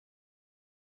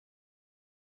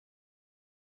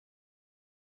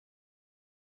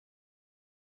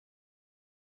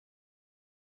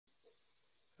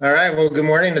All right. Well, good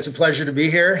morning. It's a pleasure to be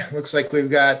here. Looks like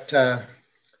we've got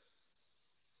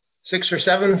 6 or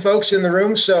 7 folks in the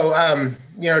room. So,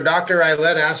 Dr.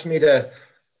 Eilette asked me to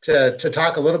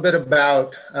talk a little bit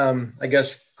about, I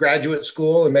guess, graduate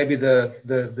school and maybe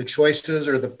the choices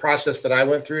or the process that I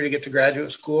went through to get to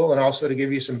graduate school, and also to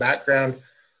give you some background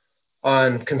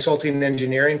on consulting and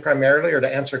engineering primarily, or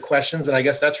to answer questions. And I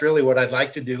guess that's really what I'd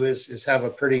like to do is have a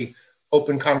pretty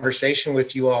open conversation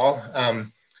with you all.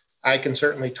 I can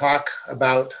certainly talk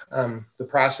about the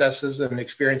processes and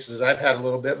experiences that I've had a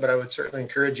little bit, but I would certainly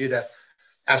encourage you to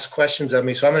ask questions of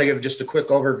me. So I'm going to give just a quick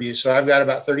overview. So I've got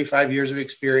about 35 years of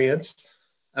experience.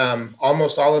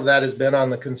 Almost all of that has been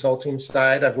on the consulting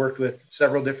side. I've worked with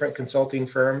several different consulting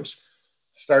firms.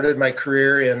 Started my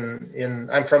career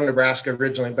I'm from Nebraska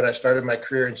originally, but I started my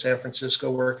career in San Francisco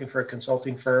working for a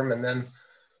consulting firm, and then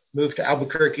moved to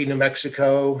Albuquerque, New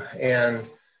Mexico, and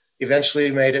eventually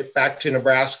made it back to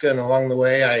Nebraska. And along the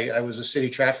way, I was a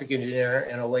city traffic engineer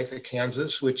in Olathe,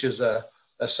 Kansas, which is a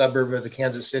suburb of the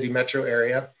Kansas City metro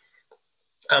area.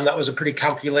 That was a pretty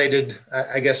calculated,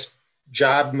 I guess,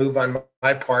 job move on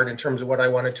my part in terms of what I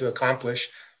wanted to accomplish.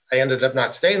 I ended up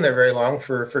not staying there very long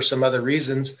for some other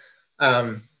reasons,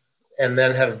 and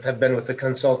then have been with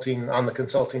on the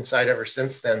consulting side ever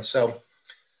since then. So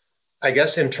I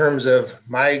guess in terms of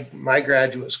my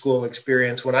graduate school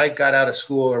experience, when I got out of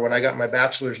school, or when I got my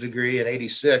bachelor's degree in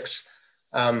 '86,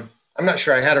 I'm not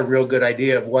sure I had a real good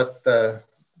idea of what a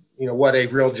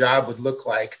real job would look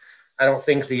like. I don't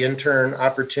think the intern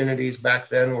opportunities back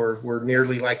then were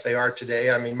nearly like they are today.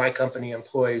 I mean, my company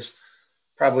employs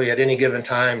probably at any given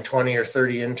time 20 or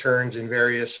 30 interns in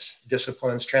various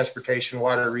disciplines: transportation,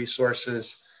 water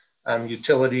resources,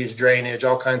 utilities, drainage,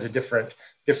 all kinds of different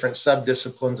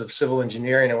sub-disciplines of civil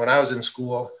engineering. And when I was in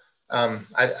school,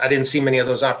 I didn't see many of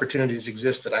those opportunities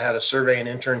existed. I had a surveying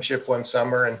internship one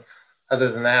summer, and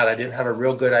other than that, I didn't have a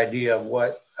real good idea of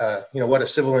what a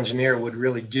civil engineer would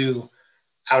really do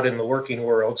out in the working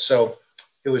world. So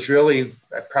it was really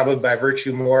probably by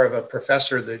virtue more of a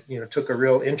professor that took a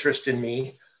real interest in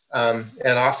me, and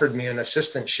offered me an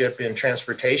assistantship in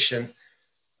transportation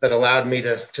that allowed me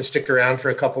to stick around for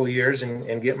a couple of years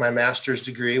and get my master's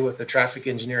degree with a traffic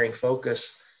engineering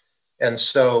focus. And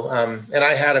so, and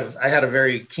I had a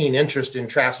very keen interest in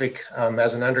traffic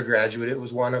as an undergraduate. It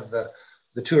was one of the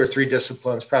 2 or 3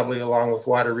 disciplines, probably along with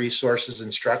water resources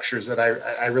and structures, that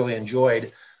I really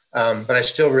enjoyed. But I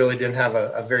still really didn't have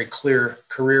a very clear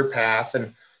career path.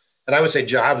 And I would say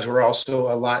jobs were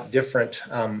also a lot different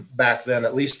back then,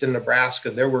 at least in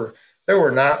Nebraska. There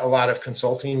were not a lot of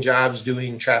consulting jobs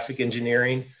doing traffic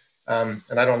engineering. And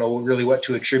I don't know really what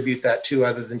to attribute that to,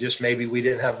 other than just maybe we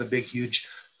didn't have the big, huge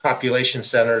population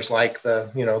centers like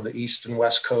the East and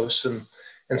West Coasts and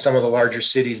some of the larger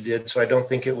cities did. So I don't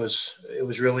think it was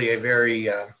really a very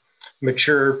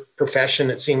mature profession,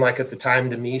 it seemed like at the time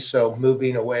to me. So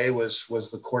moving away was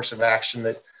the course of action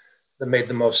that made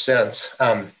the most sense.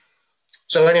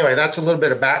 So anyway, that's a little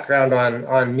bit of background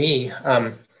on me.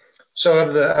 So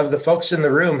of the folks in the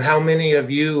room, how many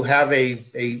of you have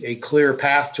a clear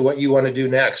path to what you want to do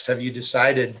next? Have you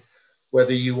decided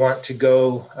whether you want to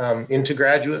go into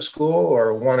graduate school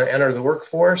or want to enter the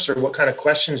workforce, or what kind of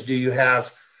questions do you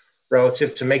have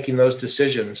relative to making those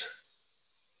decisions?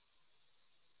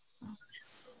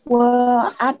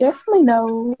 Well, I definitely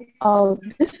know.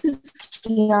 This is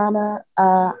Kiana.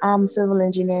 I'm civil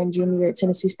engineering junior at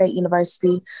Tennessee State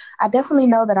University. I definitely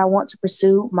know that I want to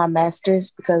pursue my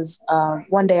master's because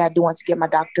one day I do want to get my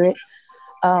doctorate.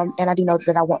 And I do know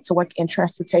that I want to work in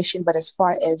transportation. But as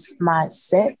far as my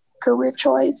set career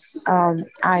choice,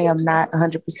 I am not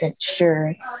 100%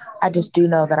 sure. I just do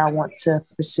know that I want to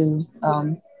pursue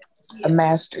a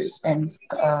master's and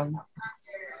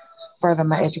further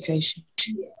my education.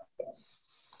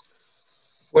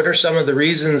 What are some of the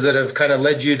reasons that have kind of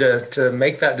led you to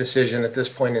make that decision at this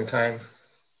point in time?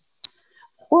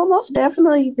 Well, most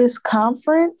definitely this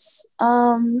conference.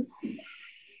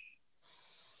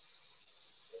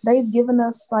 They've given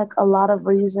us like a lot of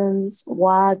reasons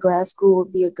why grad school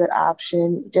would be a good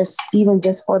option, just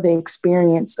for the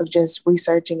experience of just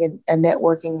researching and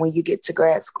networking when you get to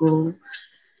grad school.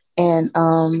 And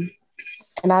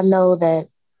I know that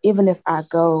even if I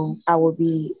go, I will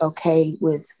be okay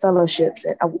with fellowships,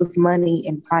 with money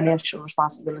and financial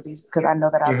responsibilities, because I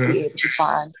know that I'll be able to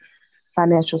find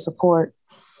financial support.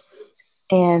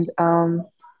 And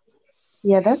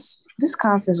this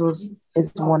conference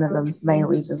is one of the main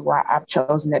reasons why I've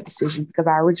chosen that decision, because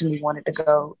I originally wanted to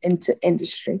go into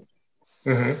industry.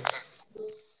 Mm-hmm.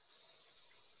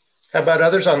 How about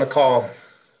others on the call?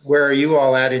 Where are you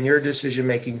all at in your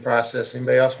decision-making process?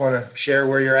 Anybody else want to share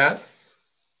where you're at?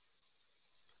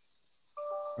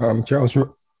 I'm Charles.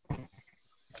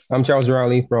 I'm Charles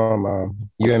Riley from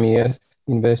UMES,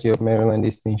 University of Maryland,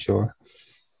 Eastern Shore.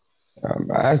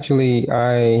 Actually,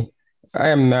 I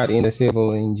am not in the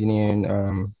civil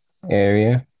engineering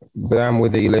area, but I'm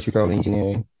with the electrical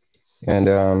engineering, and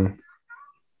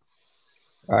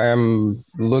I am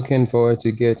looking forward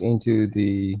to get into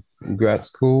the grad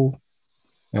school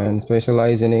and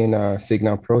specializing in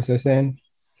signal processing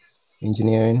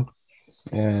engineering,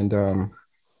 and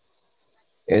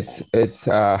it's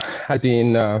has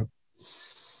been a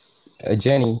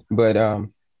journey, but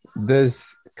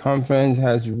this conference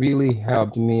has really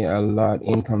helped me a lot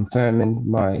in confirming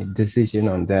my decision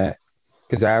on that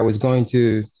because I was going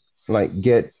to like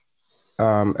get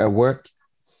a work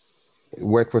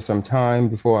for some time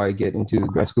before I get into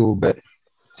grad school, but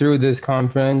through this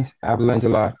conference, I've learned a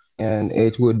lot, and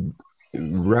it would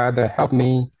rather help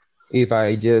me if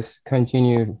I just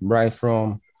continue right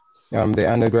from the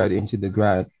undergrad into the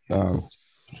grad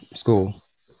school.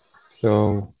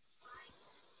 So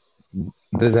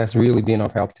this has really been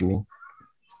of help to me.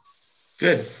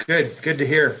 Good to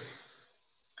hear.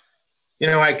 You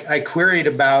know, I queried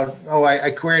about,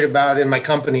 I queried about in my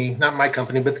company, not my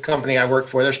company, but the company I work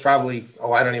for, there's probably,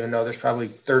 I don't even know, there's probably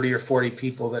 30 or 40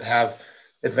 people that have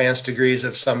advanced degrees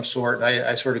of some sort. And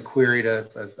I sort of queried a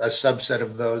subset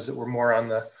of those that were more on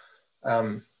the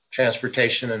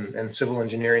transportation and civil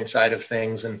engineering side of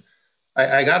things. And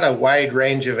I got a wide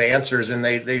range of answers, and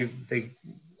they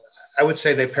I would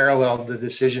say they paralleled the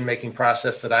decision-making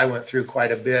process that I went through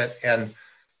quite a bit. And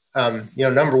you know,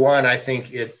 number one, I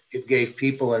think it gave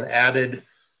people an added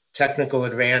technical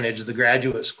advantage, the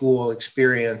graduate school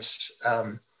experience.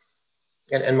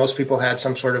 And most people had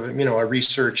some sort of, you know, a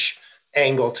research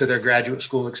angle to their graduate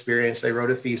school experience. They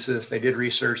wrote a thesis, they did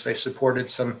research, they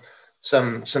supported some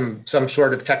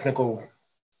sort of technical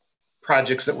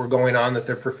projects that were going on that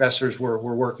their professors were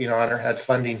working on or had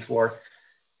funding for.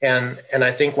 And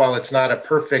I think while it's not a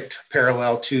perfect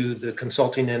parallel to the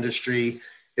consulting industry,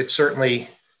 it certainly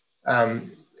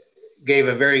gave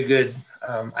a very good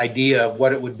idea of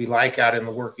what it would be like out in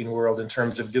the working world in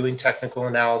terms of doing technical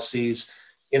analyses,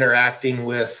 interacting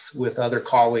with other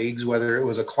colleagues, whether it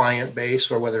was a client base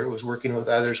or whether it was working with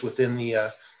others within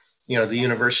the you know, the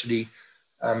university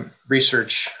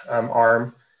research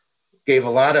arm. Gave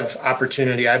a lot of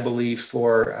opportunity, I believe,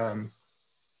 for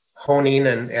honing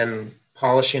and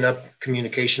polishing up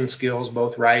communication skills,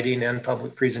 both writing and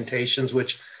public presentations,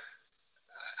 which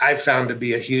I found to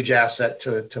be a huge asset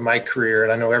to my career.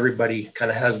 And I know everybody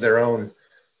kind of has their own,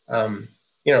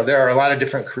 you know, there are a lot of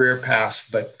different career paths,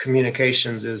 but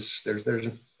communications is,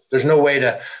 there's no way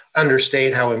to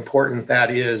understate how important that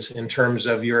is in terms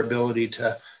of your ability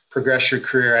to progress your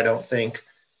career, I don't think.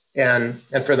 And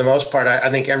for the most part, I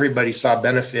think everybody saw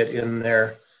benefit in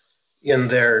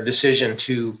their decision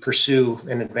to pursue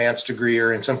an advanced degree,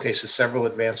 or in some cases, several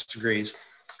advanced degrees.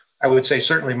 I would say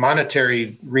certainly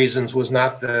monetary reasons was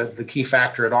not the key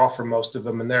factor at all for most of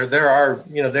them. And there are,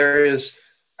 you know, there is,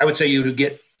 I would say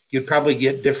you'd probably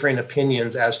get differing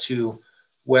opinions as to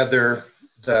whether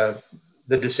the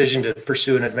decision to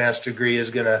pursue an advanced degree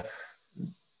is going to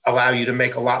allow you to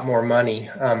make a lot more money.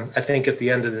 I think at the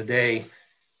end of the day,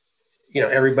 you know,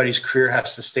 everybody's career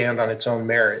has to stand on its own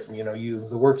merit. You know,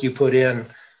 the work you put in,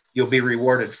 you'll be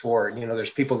rewarded for it. You know, there's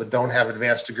people that don't have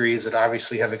advanced degrees that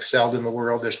obviously have excelled in the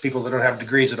world. There's people that don't have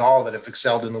degrees at all that have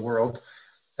excelled in the world.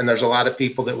 And there's a lot of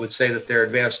people that would say that their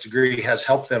advanced degree has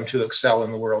helped them to excel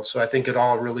in the world. So I think it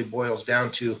all really boils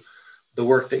down to the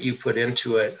work that you put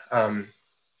into it.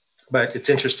 But it's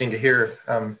interesting to hear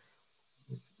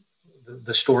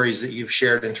the stories that you've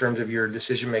shared in terms of your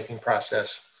decision-making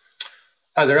process.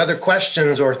 Are there other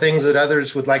questions or things that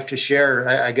others would like to share,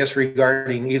 I guess,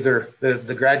 regarding either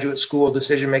the graduate school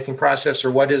decision-making process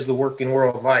or what is the working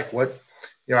world like? What,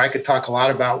 you know, I could talk a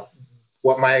lot about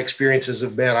what my experiences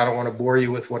have been. I don't want to bore you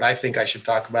with what I think I should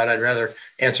talk about. I'd rather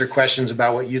answer questions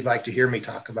about what you'd like to hear me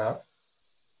talk about.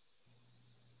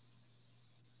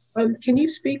 Can you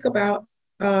speak about,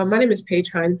 my name is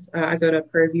Paige Hines. I go to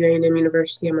Prairie View A&M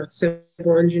University. I'm a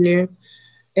civil engineer.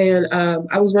 And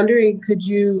I was wondering, could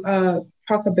you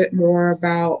talk a bit more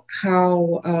about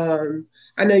how,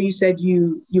 I know you said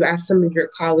you asked some of your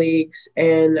colleagues,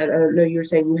 and I know you were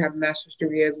saying you have a master's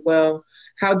degree as well.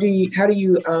 How do you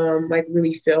like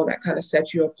really feel that kind of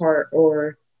set you apart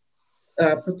or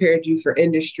prepared you for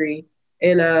industry?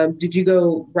 And did you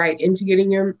go right into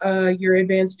getting your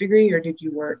advanced degree, or did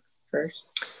you work first?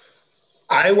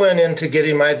 I went into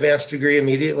getting my advanced degree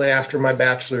immediately after my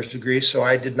bachelor's degree, so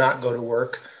I did not go to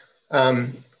work.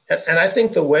 And I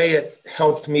think the way it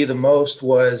helped me the most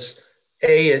was,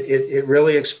 it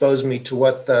really exposed me to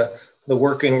what the the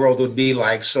working world would be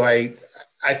like. So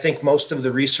I think most of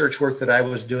the research work that I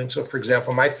was doing, so for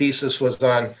example, my thesis was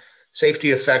on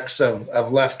safety effects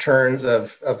of left turns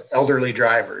of elderly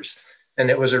drivers. And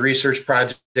it was a research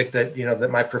project that,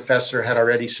 that my professor had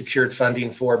already secured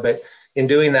funding for. But in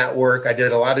doing that work, I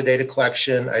did a lot of data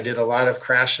collection. I did a lot of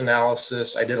crash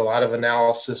analysis. I did a lot of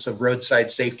analysis of roadside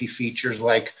safety features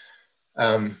like,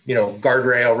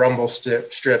 guardrail, rumble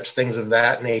strips, things of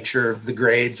that nature, the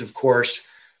grades, of course.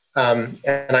 And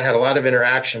I had a lot of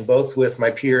interaction, both with my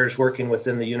peers working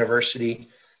within the university,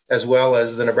 as well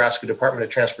as the Nebraska Department of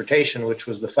Transportation, which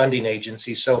was the funding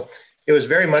agency. So it was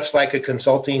very much like a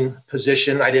consulting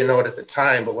position. I didn't know it at the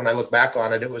time, but when I look back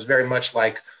on it, it was very much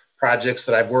like projects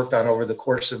that I've worked on over the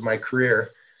course of my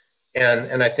career.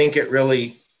 And I think it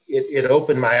really, it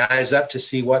opened my eyes up to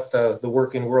see what the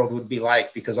working world would be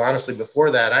like, because honestly,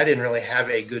 before that, I didn't really have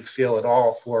a good feel at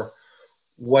all for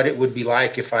what it would be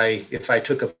like if I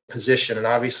took a position. And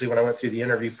obviously, when I went through the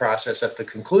interview process at the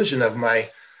conclusion of my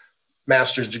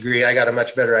master's degree, I got a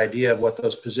much better idea of what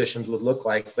those positions would look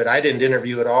like. But I didn't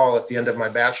interview at all at the end of my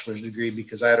bachelor's degree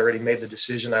because I had already made the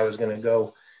decision I was going to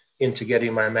go into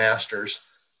getting my master's.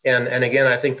 And again,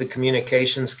 I think the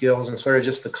communication skills and sort of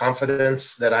just the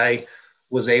confidence that I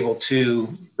was able to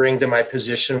bring to my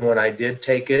position when I did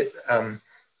take it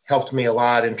helped me a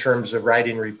lot in terms of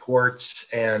writing reports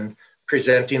and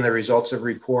presenting the results of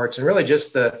reports, and really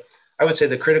just I would say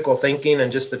the critical thinking and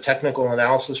just the technical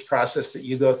analysis process that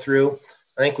you go through.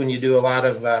 I think when you do a lot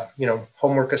of,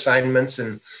 homework assignments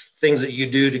and things that you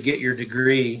do to get your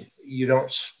degree, you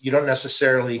don't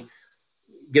necessarily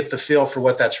get the feel for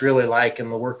what that's really like in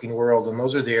the working world. And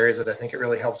those are the areas that I think it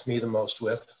really helped me the most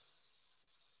with.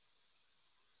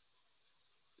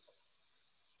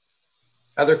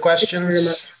 Other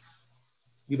questions?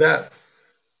 You bet.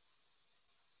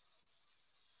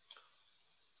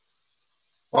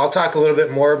 Well, I'll talk a little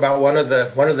bit more about one of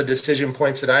the decision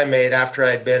points that I made after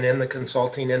I'd been in the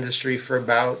consulting industry for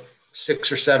about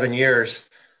 6 or 7 years,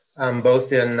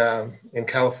 both in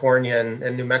California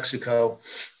and New Mexico.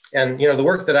 And the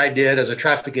work that I did as a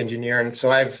traffic engineer, and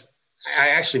so I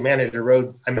actually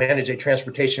manage a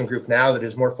transportation group now that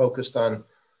is more focused on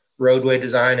roadway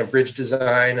design and bridge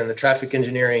design, and the traffic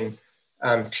engineering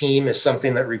team is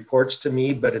something that reports to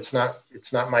me, but it's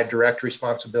not my direct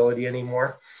responsibility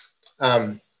anymore.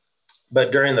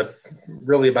 But during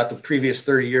about the previous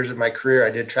 30 years of my career,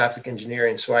 I did traffic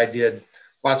engineering. So I did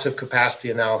lots of capacity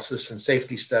analysis and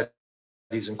safety studies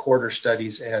and corridor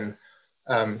studies and,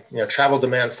 travel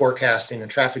demand forecasting and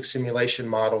traffic simulation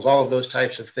models. All of those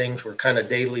types of things were kind of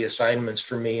daily assignments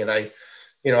for me. And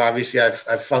obviously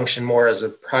I've functioned more as a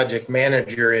project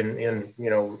manager in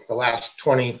the last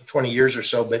 20 years or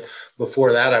so. But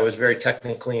before that, I was very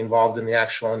technically involved in the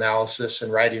actual analysis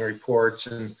and writing reports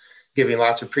and giving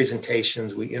lots of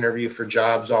presentations. We interview for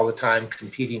jobs all the time,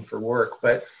 competing for work.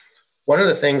 But one of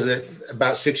the things that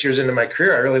about 6 years into my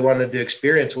career, I really wanted to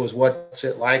experience was what's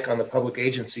it like on the public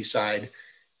agency side.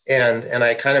 And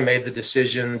I kind of made the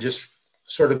decision just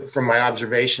sort of from my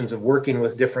observations of working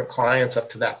with different clients up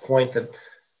to that point that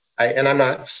and I'm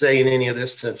not saying any of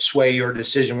this to sway your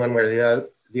decision one way or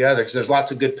the other, because there's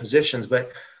lots of good positions,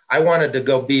 but I wanted to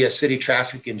go be a city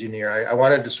traffic engineer. I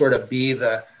wanted to sort of be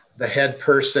the head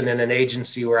person in an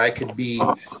agency where I could be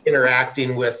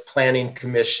interacting with planning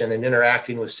commission and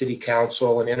interacting with city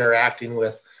council and interacting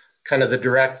with kind of the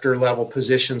director level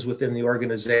positions within the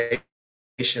organization,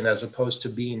 as opposed to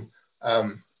being,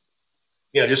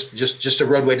 just a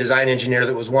roadway design engineer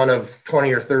that was one of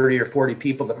 20 or 30 or 40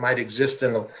 people that might exist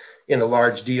in a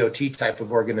large DOT type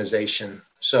of organization.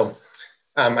 So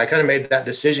I kind of made that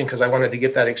decision because I wanted to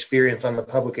get that experience on the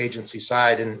public agency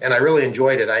side. And I really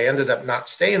enjoyed it. I ended up not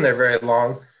staying there very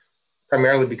long,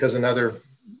 primarily because another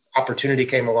opportunity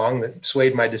came along that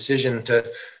swayed my decision to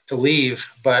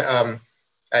leave. But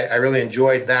I really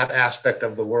enjoyed that aspect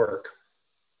of the work.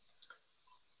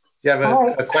 Do you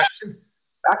have a question?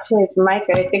 Actually, it's Mike.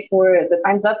 I think the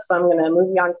time's up, so I'm going to move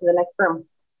you on to the next room.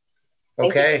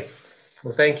 Okay.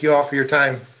 Well, thank you all for your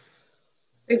time.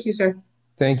 Thank you, sir.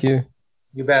 Thank you.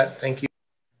 You bet. Thank you.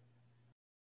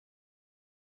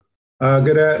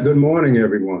 Good morning,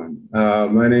 everyone.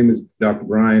 My name is Dr.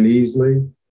 Brian Easley,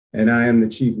 and I am the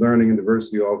Chief Learning and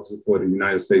Diversity Officer for the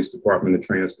United States Department of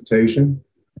Transportation.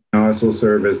 I also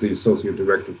serve as the Associate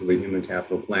Director for the Human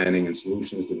Capital Planning and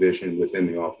Solutions Division within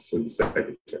the Office of the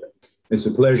Secretary. It's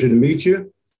a pleasure to meet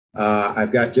you.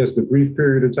 I've got just a brief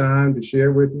period of time to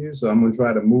share with you, so I'm going to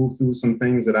try to move through some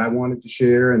things that I wanted to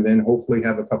share and then hopefully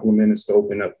have a couple of minutes to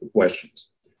open up for questions.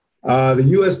 The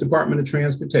U.S. Department of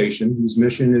Transportation, whose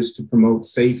mission is to promote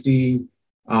safety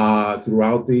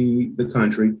throughout the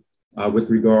country, with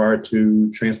regard to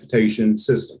transportation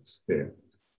systems there.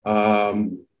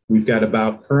 We've got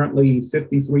about currently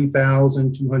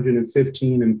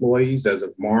 53,215 employees as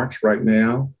of March right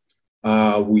now.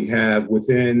 We have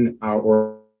within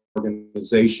our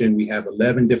organization, we have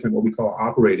 11 different what we call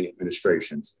operating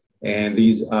administrations. And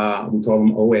these, we call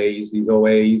them OAs. These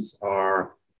OAs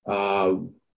are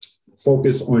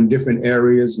focused on different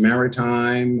areas: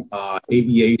 maritime,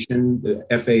 aviation, the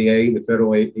FAA, the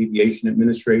Federal Aviation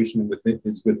Administration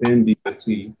is within DOT.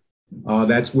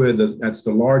 That's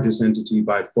the largest entity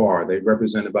by far. They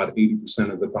represent about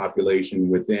 80% of the population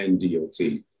within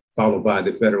DOT, followed by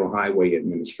the Federal Highway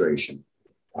Administration.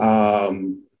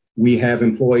 We have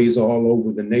employees all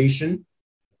over the nation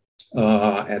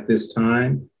at this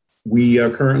time. We are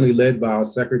currently led by our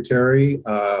secretary,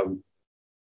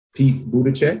 Pete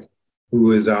Buttigieg,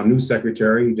 who is our new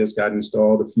secretary. He just got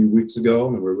installed a few weeks ago,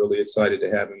 and we're really excited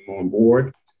to have him on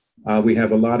board. We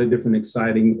have a lot of different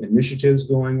exciting initiatives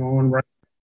going on right now.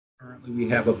 Currently, we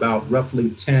have about roughly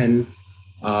 10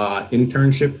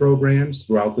 internship programs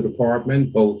throughout the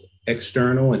department, both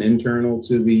external and internal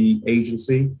to the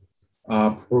agency.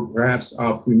 Perhaps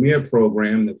our premier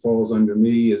program that falls under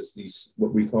me is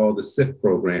what we call the SIP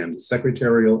program, the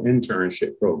Secretarial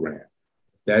Internship Program.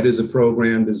 That is a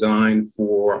program designed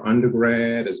for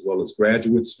undergrad as well as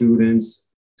graduate students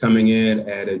coming in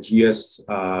at a GS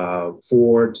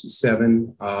 4 to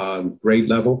 7 grade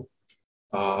level.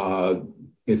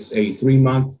 It's a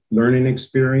 3-month learning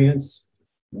experience.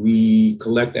 We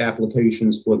collect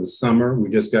applications for the summer. We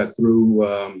just got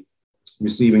through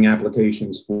receiving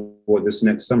applications for this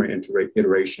next summer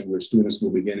iteration, where students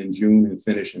will begin in June and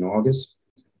finish in August.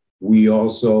 We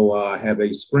also have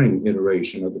a spring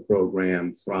iteration of the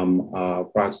program from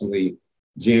approximately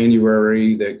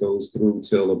January that goes through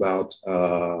till about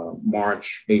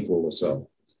March, April or so.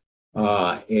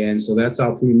 And so that's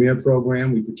our premier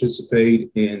program. We participate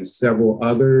in several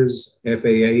others.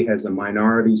 FAA has a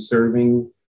Minority Serving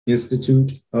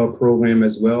Institute program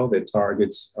as well that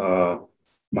targets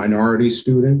minority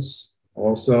students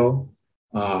also.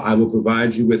 I will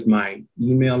provide you with my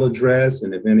email address,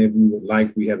 and if any of you would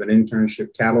like, we have an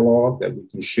internship catalog that we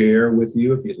can share with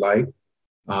you if you'd like,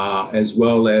 as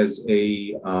well as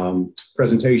a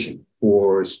presentation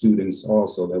for students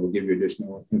also that will give you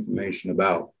additional information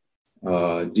about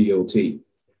DOT.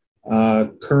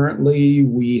 Currently,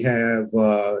 we have,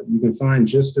 you can find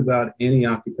just about any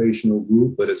occupational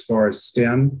group, but as far as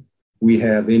STEM, we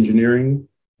have engineering.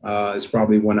 It's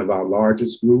probably one of our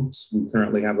largest groups. We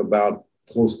currently have about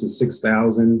close to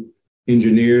 6,000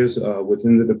 engineers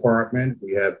within the department.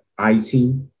 We have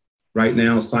IT. Right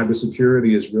now,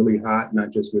 cybersecurity is really hot, not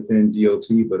just within DOT,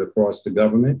 but across the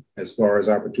government as far as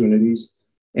opportunities.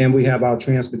 And we have our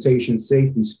transportation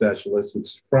safety specialists, which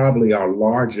is probably our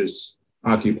largest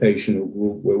occupational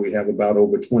group, where we have about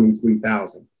over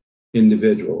 23,000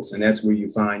 individuals. And that's where you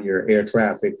find your air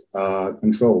traffic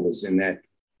controllers in that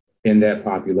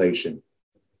population.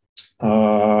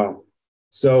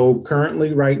 So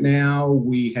currently, right now,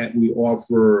 we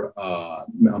offer a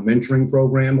mentoring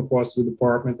program across the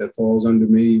department that falls under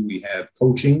me. We have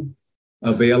coaching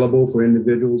available for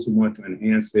individuals who want to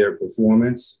enhance their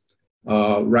performance.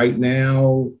 Right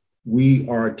now, we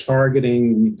are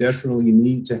targeting, we definitely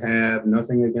need to have,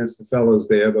 nothing against the fellows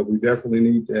there, but we definitely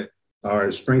need to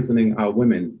are strengthening our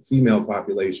female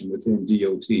population within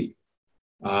DOT.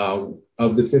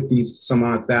 Of the 50 some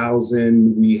odd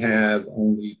thousand, we have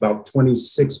only about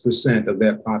 26% of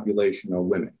that population are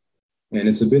women. And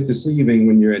it's a bit deceiving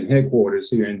when you're in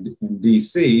headquarters here in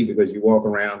DC, because you walk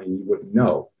around and you wouldn't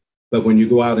know. But when you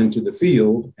go out into the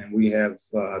field, and we have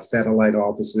satellite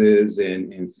offices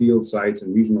and field sites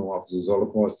and regional offices all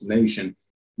across the nation,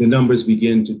 the numbers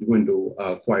begin to dwindle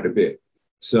quite a bit.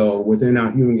 So within our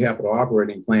human capital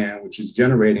operating plan, which is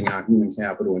generating our human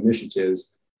capital initiatives,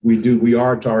 we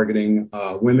are targeting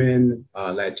women,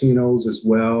 Latinos as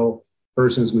well,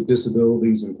 persons with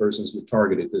disabilities and persons with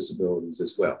targeted disabilities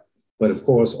as well. But of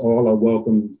course, all are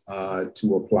welcome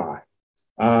to apply.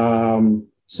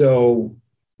 So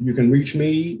you can reach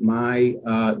me. My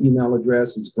email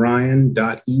address is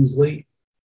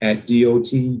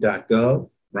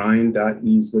brian.easley@dot.gov,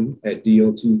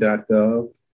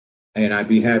 brian.easley@dot.gov. And I'd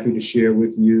be happy to share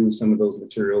with you some of those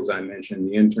materials I mentioned,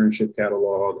 the internship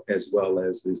catalog, as well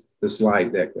as the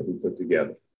slide deck that we put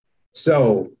together.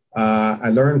 So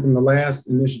I learned from the last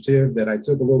initiative that I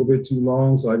took a little bit too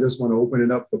long, so I just want to open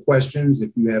it up for questions.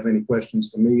 If you have any questions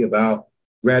for me about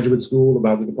graduate school,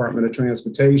 about the Department of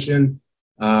Transportation,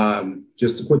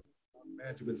 just a quick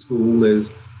graduate school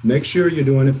is make sure you're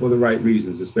doing it for the right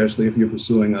reasons, especially if you're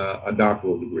pursuing a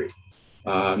doctoral degree.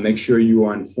 Make sure you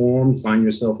are informed, find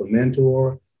yourself a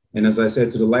mentor. And as I said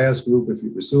to the last group, if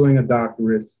you're pursuing a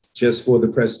doctorate just for the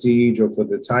prestige or for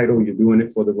the title, you're doing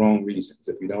it for the wrong reasons.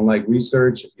 If you don't like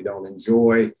research, if you don't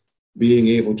enjoy being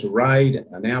able to write,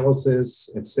 analysis,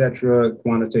 etc.,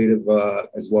 quantitative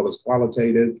as well as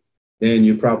qualitative, then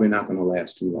you're probably not going to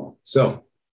last too long. So,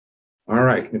 all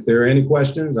right, if there are any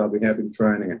questions, I'll be happy to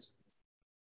try and answer.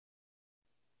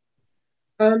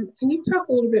 Can you talk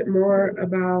a little bit more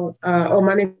about,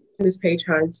 my name is Paige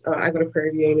Hines. I go to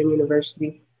Prairie View A&M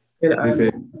University, and I'm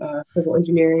a civil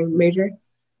engineering major.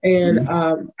 And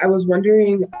I was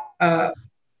wondering,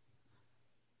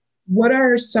 what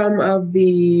are some of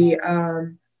the,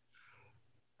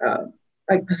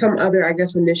 like some other, I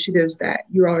guess, initiatives that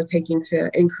you all are taking to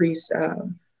increase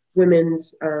women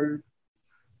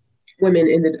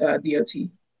in the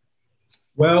DOT?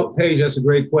 Well, Paige, that's a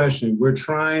great question. We're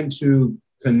trying to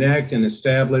connect and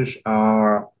establish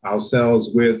ourselves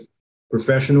with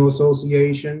professional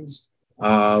associations,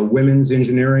 women's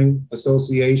engineering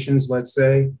associations, let's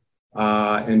say,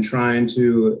 and trying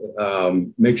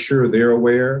to make sure they're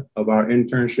aware of our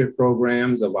internship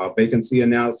programs, of our vacancy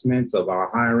announcements, of our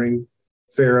hiring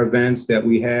fair events that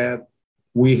we have.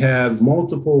 We have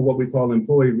multiple what we call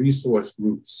employee resource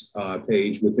groups,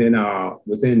 Paige, within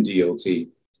DOT.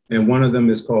 And one of them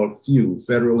is called FEW,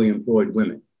 Federally Employed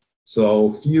Women.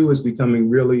 So FEW is becoming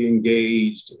really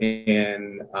engaged,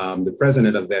 and the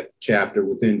president of that chapter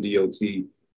within DOT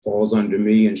falls under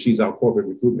me, and she's our corporate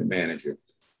recruitment manager.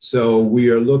 So we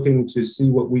are looking to see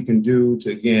what we can do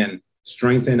to, again,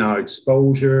 strengthen our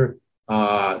exposure,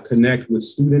 connect with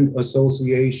student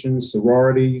associations,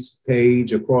 sororities,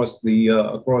 Paige, across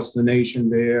the nation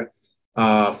there,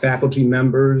 faculty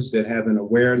members that have an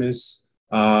awareness,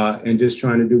 and just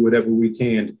trying to do whatever we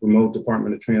can to promote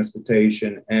Department of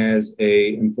Transportation as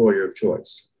an employer of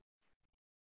choice.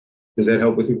 Does that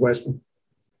help with your question?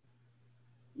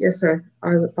 Yes, sir.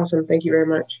 Awesome. Thank you very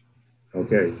much.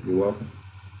 Okay, you're welcome.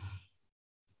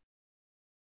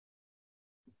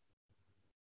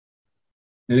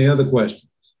 Any other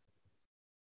questions?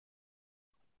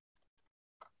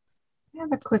 I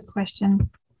have a quick question.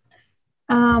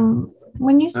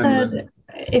 When you said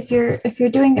if you're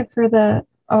doing it for the,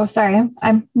 oh, sorry,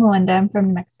 I'm Melinda. I'm from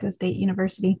New Mexico State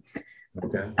University.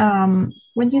 Okay.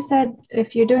 When you said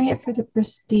if you're doing it for the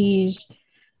prestige,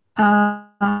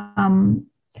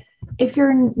 if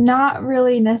you're not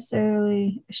really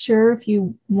necessarily sure if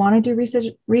you want to do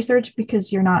research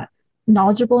because you're not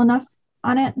knowledgeable enough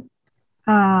on it,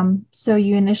 so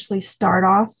you initially start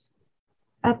off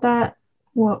at that,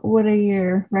 what are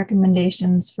your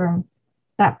recommendations from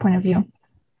that point of view?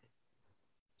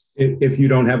 If you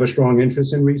don't have a strong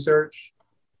interest in research,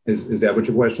 is that what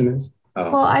your question is?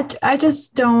 Well, I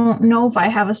just don't know if I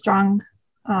have a strong,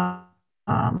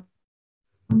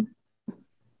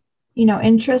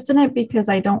 interest in it because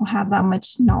I don't have that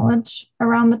much knowledge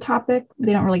around the topic.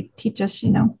 They don't really teach us,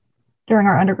 during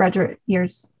our undergraduate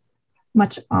years,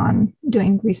 much on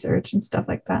doing research and stuff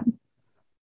like that.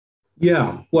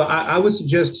 Yeah, well, I would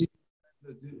suggest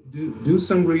do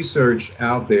some research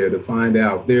out there to find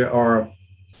out. There are,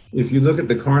 if you look at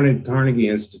the Carnegie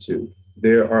Institute,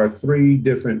 there are 3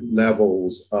 different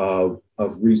levels of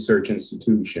research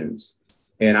institutions.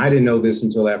 And I didn't know this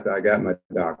until after I got my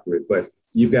doctorate, but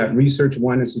you've got Research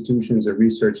 1 institutions and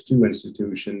Research 2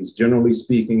 institutions. Generally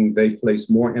speaking, they place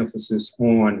more emphasis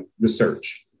on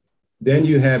research. Then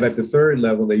you have at the 3rd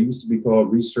level, they used to be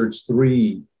called Research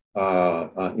 3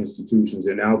 institutions.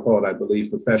 They're now called, I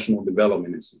believe, professional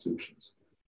development institutions.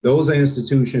 Those are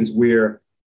institutions where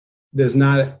there's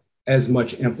not as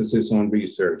much emphasis on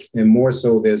research, and more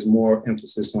so there's more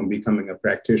emphasis on becoming a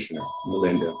practitioner,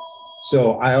 Melinda.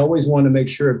 So I always want to make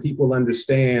sure people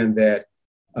understand that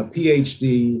a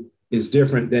PhD is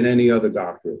different than any other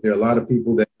doctorate. There are a lot of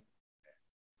people that,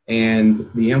 and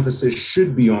the emphasis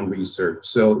should be on research.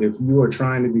 So if you are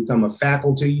trying to become a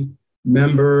faculty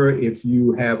member, if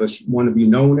you want to be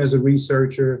known as a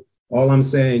researcher, all I'm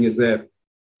saying is that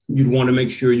you'd want to make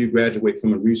sure you graduate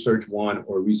from a Research 1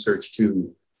 or Research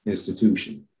 2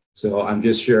 institution. So I'm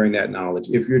just sharing that knowledge.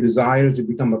 If your desire is to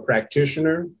become a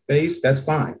practitioner based, that's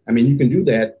fine. I mean, you can do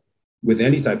that with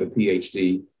any type of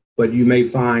PhD, but you may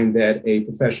find that a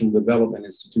professional development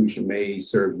institution may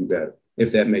serve you better,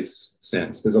 if that makes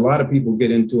sense. Because a lot of people get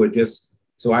into it just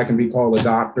so I can be called a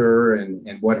doctor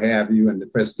and what have you, and the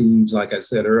prestige, like I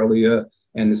said earlier,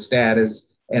 and the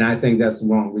status. And I think that's the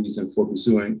wrong reason for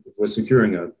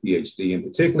securing a PhD. And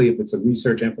particularly if it's a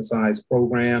research emphasized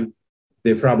program,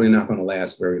 they're probably not going to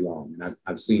last very long. And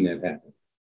I've seen that happen.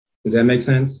 Does that make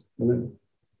sense, Melinda?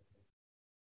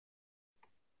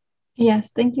 Yes,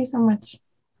 thank you so much.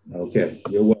 Okay,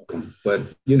 you're welcome.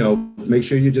 But, you know, make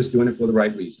sure you're just doing it for the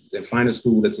right reasons and find a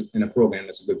school that's in a program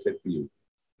that's a good fit for you.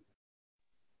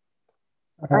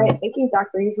 All right, thank you,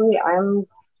 Dr. Easley. I'm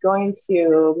going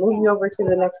to move you over to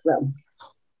the next room.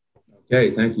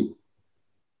 Okay, thank you.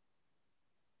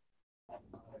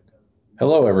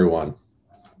 Hello, everyone.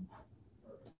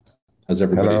 How's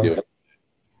everybody doing?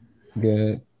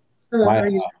 Good. Hello,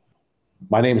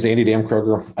 my name is Andy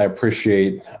Damkroger. I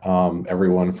appreciate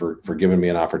everyone for giving me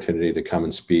an opportunity to come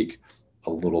and speak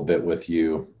a little bit with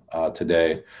you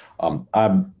today.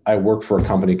 I work for a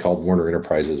company called Werner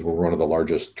Enterprises. We're one of the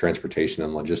largest transportation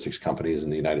and logistics companies in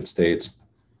the United States.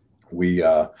 We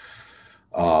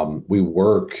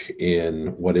work in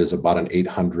what is about an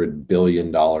 $800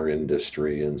 billion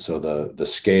industry. And so the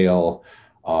scale,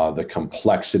 the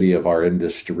complexity of our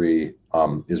industry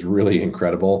is really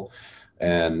incredible.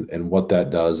 And what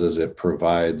that does is it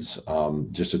provides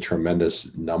just a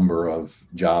tremendous number of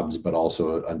jobs, but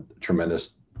also a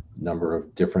tremendous number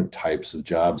of different types of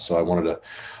jobs. So I wanted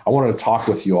to talk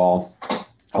with you all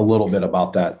a little bit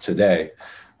about that today.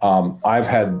 I've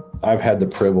had the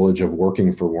privilege of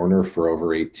working for Werner for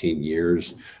over 18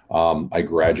 years. I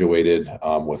graduated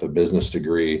with a business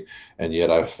degree, and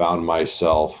yet I've found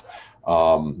myself,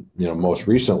 most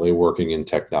recently working in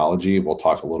technology. We'll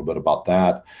talk a little bit about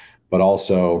that, but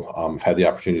also had the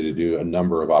opportunity to do a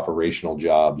number of operational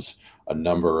jobs, a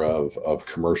number of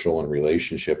commercial and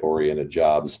relationship-oriented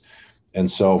jobs. And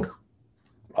so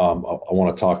I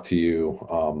want to talk to you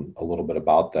a little bit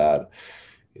about that.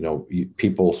 You know,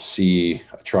 people see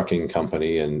a trucking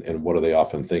company and what do they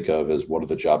often think of as what are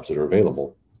the jobs that are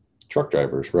available? Truck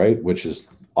drivers, right? Which is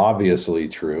obviously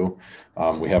true.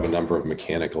 We have a number of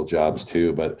mechanical jobs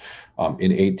too, but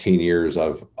in 18 years,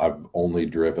 I've only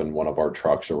driven one of our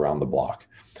trucks around the block.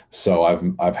 So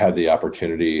I've had the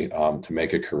opportunity to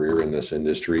make a career in this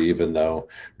industry, even though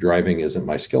driving isn't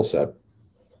my skill set.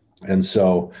 And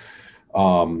so,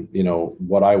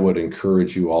 what I would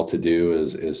encourage you all to do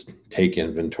is take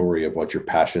inventory of what your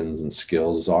passions and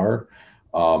skills are.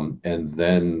 And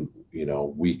then,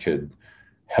 we could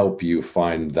help you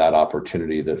find that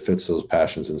opportunity that fits those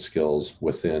passions and skills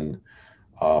within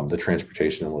the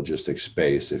transportation and logistics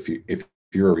space. If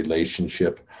you're a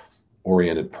relationship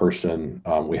oriented person,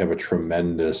 we have a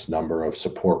tremendous number of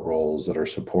support roles that are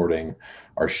supporting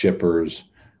our shippers,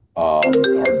 our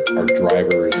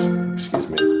drivers,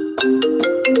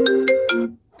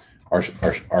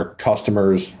 our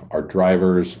customers, our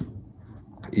drivers,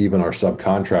 even our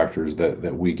subcontractors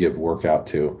that we give work out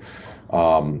to.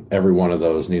 Every one of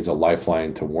those needs a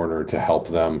lifeline to Werner to help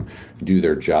them do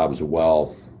their jobs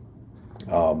well.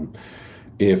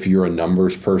 If you're a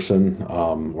numbers person,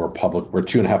 we're a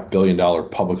 $2.5 billion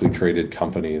publicly traded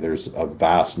company. There's a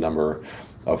vast number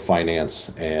of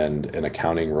finance and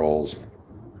accounting roles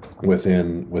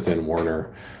within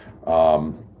Werner.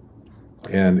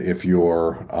 And if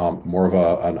you're more of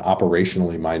an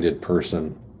operationally minded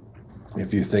person,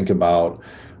 if you think about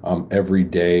every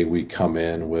day we come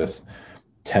in with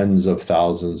tens of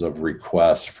thousands of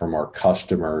requests from our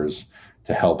customers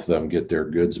to help them get their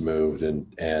goods moved,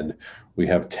 and we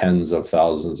have tens of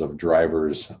thousands of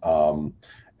drivers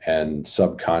and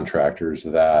subcontractors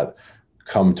that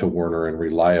come to Werner and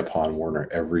rely upon Werner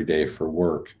every day for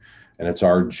work. And it's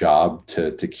our job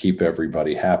to keep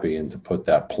everybody happy and to put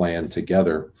that plan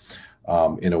together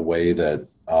in a way that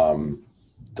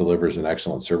delivers an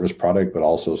excellent service product, but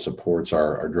also supports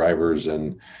our drivers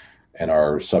and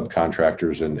our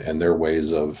subcontractors and their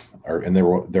ways of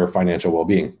their financial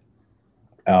well-being.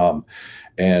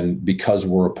 And because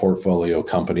we're a portfolio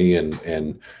company,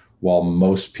 and while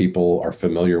most people are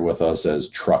familiar with us as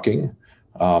trucking,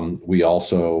 we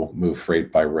also move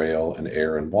freight by rail and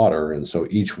air and water. And so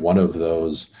each one of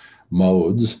those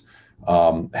modes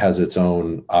has its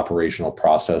own operational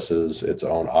processes, its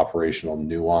own operational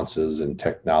nuances and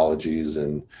technologies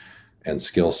and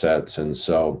skill sets. And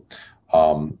so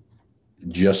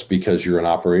just because you're an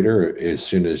operator, as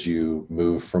soon as you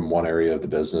move from one area of the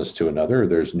business to another,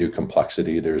 there's new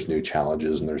complexity, there's new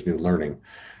challenges, and there's new learning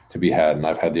to be had. And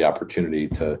I've had the opportunity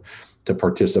to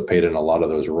participate in a lot of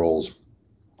those roles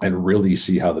and really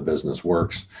see how the business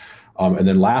works. And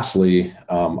then lastly,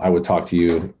 I would talk to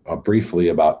you briefly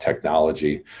about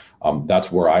technology.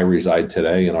 That's where I reside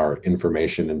today in our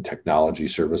Information and Technology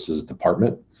Services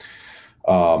Department.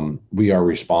 We are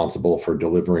responsible for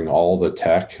delivering all the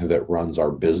tech that runs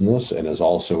our business and is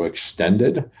also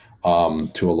extended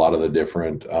to a lot of the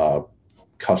different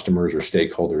customers or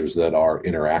stakeholders that are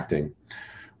interacting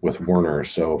with Werner.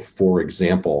 So for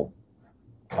example,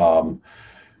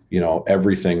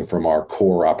 everything from our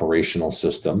core operational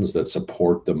systems that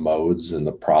support the modes and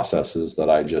the processes that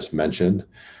I just mentioned,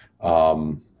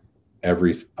 our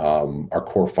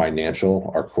core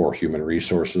financial, our core human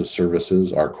resources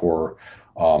services, our core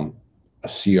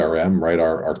CRM, right?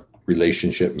 Our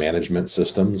relationship management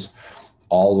systems.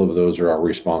 All of those are our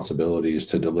responsibilities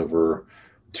to deliver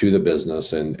to the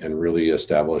business and really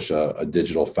establish a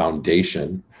digital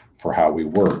foundation for how we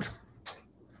work.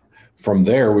 From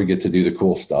there, we get to do the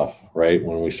cool stuff, right?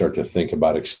 When we start to think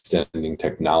about extending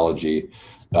technology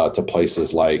to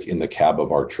places like in the cab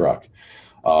of our truck,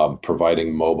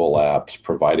 providing mobile apps,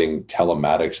 providing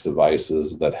telematics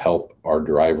devices that help our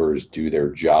drivers do their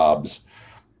jobs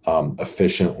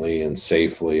efficiently and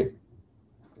safely,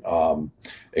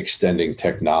 extending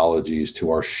technologies to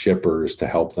our shippers to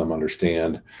help them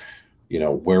understand,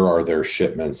 where are their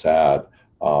shipments at,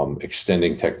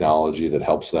 extending technology that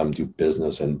helps them do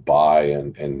business and buy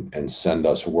and send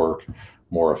us work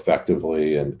more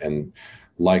effectively. And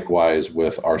likewise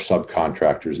with our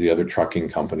subcontractors, the other trucking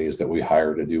companies that we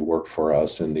hire to do work for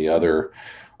us, and the other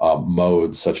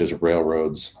modes such as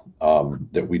railroads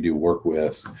that we do work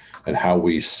with, and how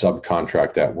we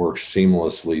subcontract that work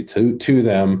seamlessly to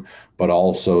them, but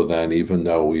also then, even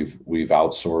though we've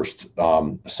outsourced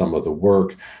some of the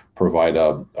work, provide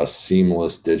a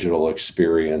seamless digital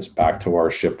experience back to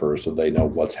our shippers so they know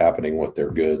what's happening with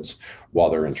their goods while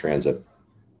they're in transit.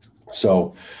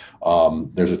 So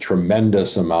there's a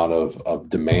tremendous amount of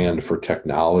demand for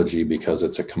technology because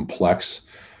it's a complex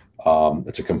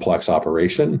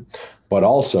operation. But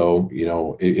also,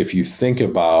 if you think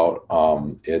about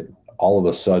it, all of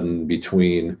a sudden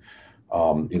between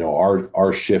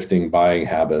our shifting buying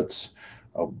habits,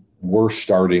 we're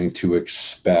starting to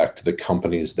expect the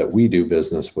companies that we do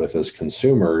business with as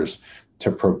consumers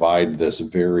to provide this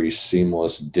very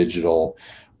seamless digital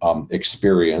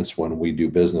experience when we do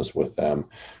business with them.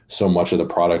 So much of the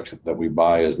product that we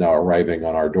buy is now arriving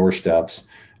on our doorsteps,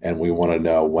 and we want to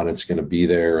know when it's going to be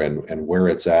there and where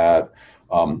it's at.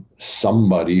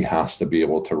 Somebody has to be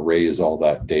able to raise all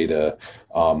that data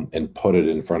and put it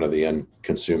in front of the end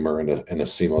consumer in a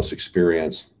seamless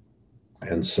experience.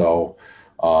 And so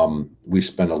we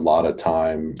spend a lot of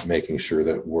time making sure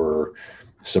that we're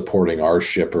supporting our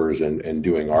shippers and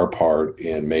doing our part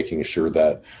in making sure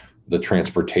that the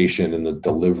transportation and the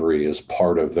delivery is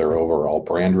part of their overall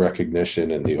brand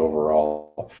recognition and the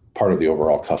overall part of the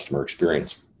overall customer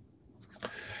experience.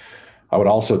 I would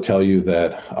also tell you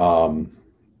that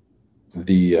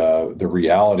the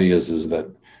reality is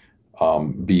that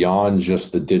beyond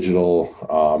just the digital,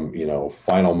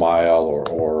 final mile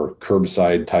or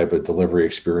curbside type of delivery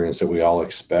experience that we all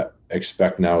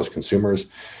expect now as consumers,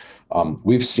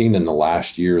 we've seen in the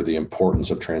last year the importance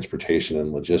of transportation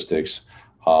and logistics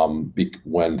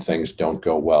when things don't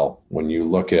go well. When you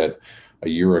look at a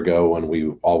year ago when we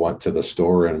all went to the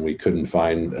store and we couldn't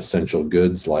find essential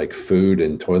goods like food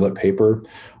and toilet paper,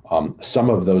 some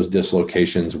of those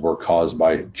dislocations were caused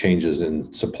by changes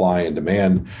in supply and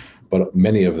demand, but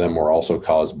many of them were also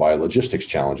caused by logistics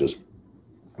challenges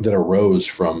that arose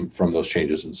from those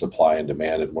changes in supply and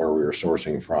demand and where we were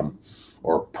sourcing from,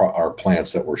 or our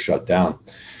plants that were shut down.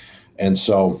 And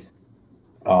so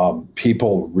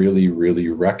people really, really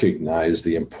recognize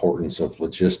the importance of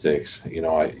logistics.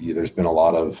 There's been a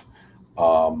lot of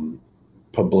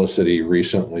publicity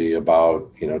recently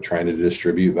about, trying to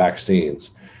distribute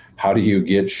vaccines. How do you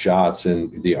get shots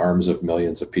in the arms of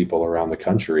millions of people around the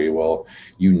country? Well,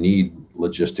 you need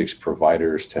logistics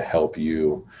providers to help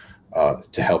you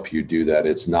do that.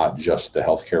 It's not just the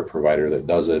healthcare provider that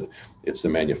does it. It's the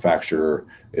manufacturer.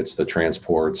 It's the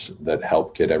transports that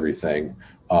help get everything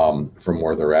from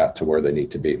where they're at to where they need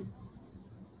to be.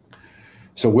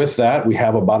 So with that, we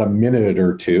have about a minute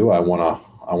or two. I want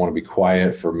to be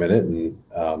quiet for a minute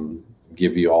and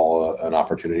give you all an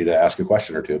opportunity to ask a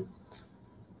question or two.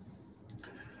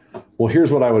 Well,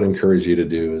 here's what I would encourage you to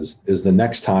do is the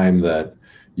next time that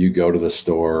you go to the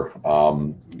store,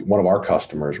 one of our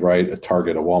customers, right? A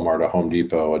Target, a Walmart, a Home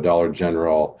Depot, a Dollar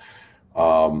General,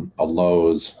 a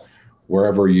Lowe's,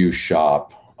 wherever you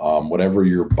shop, whatever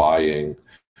you're buying,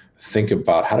 think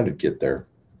about how did it get there?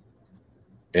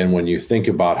 And when you think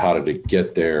about how did it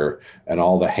get there and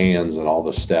all the hands and all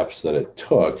the steps that it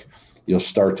took, you'll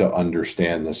start to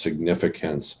understand the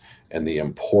significance and the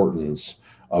importance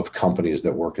of companies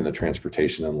that work in the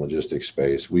transportation and logistics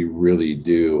space. We really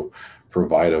do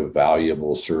provide a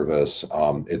valuable service.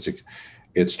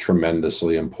 It's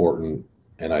tremendously important.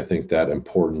 And I think that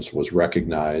importance was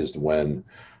recognized when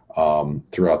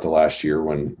throughout the last year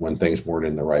when things weren't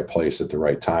in the right place at the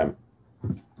right time.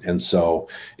 And so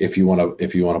if you want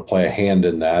to play a hand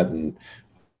in that and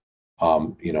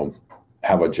you know,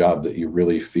 have a job that you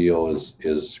really feel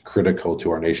is critical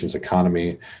to our nation's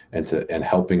economy and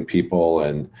helping people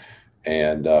and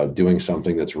doing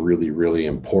something that's really, really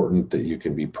important that you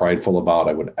can be prideful about,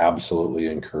 I would absolutely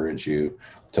encourage you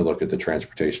to look at the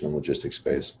transportation and logistics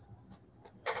space.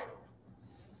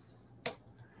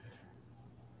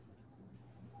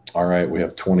 All right, we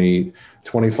have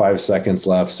 25 seconds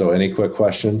left. So any quick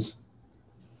questions?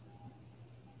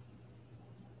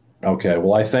 Okay,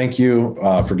 well, I thank you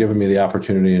for giving me the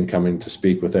opportunity and coming to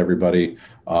speak with everybody.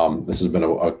 This has been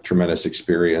a tremendous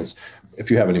experience. If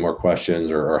you have any more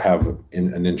questions or have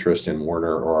an interest in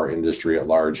Werner or our industry at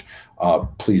large,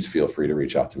 please feel free to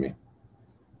reach out to me.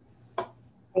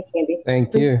 Thanks, Andy.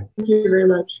 Thank you. Thank you very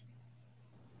much.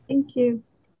 Thank you.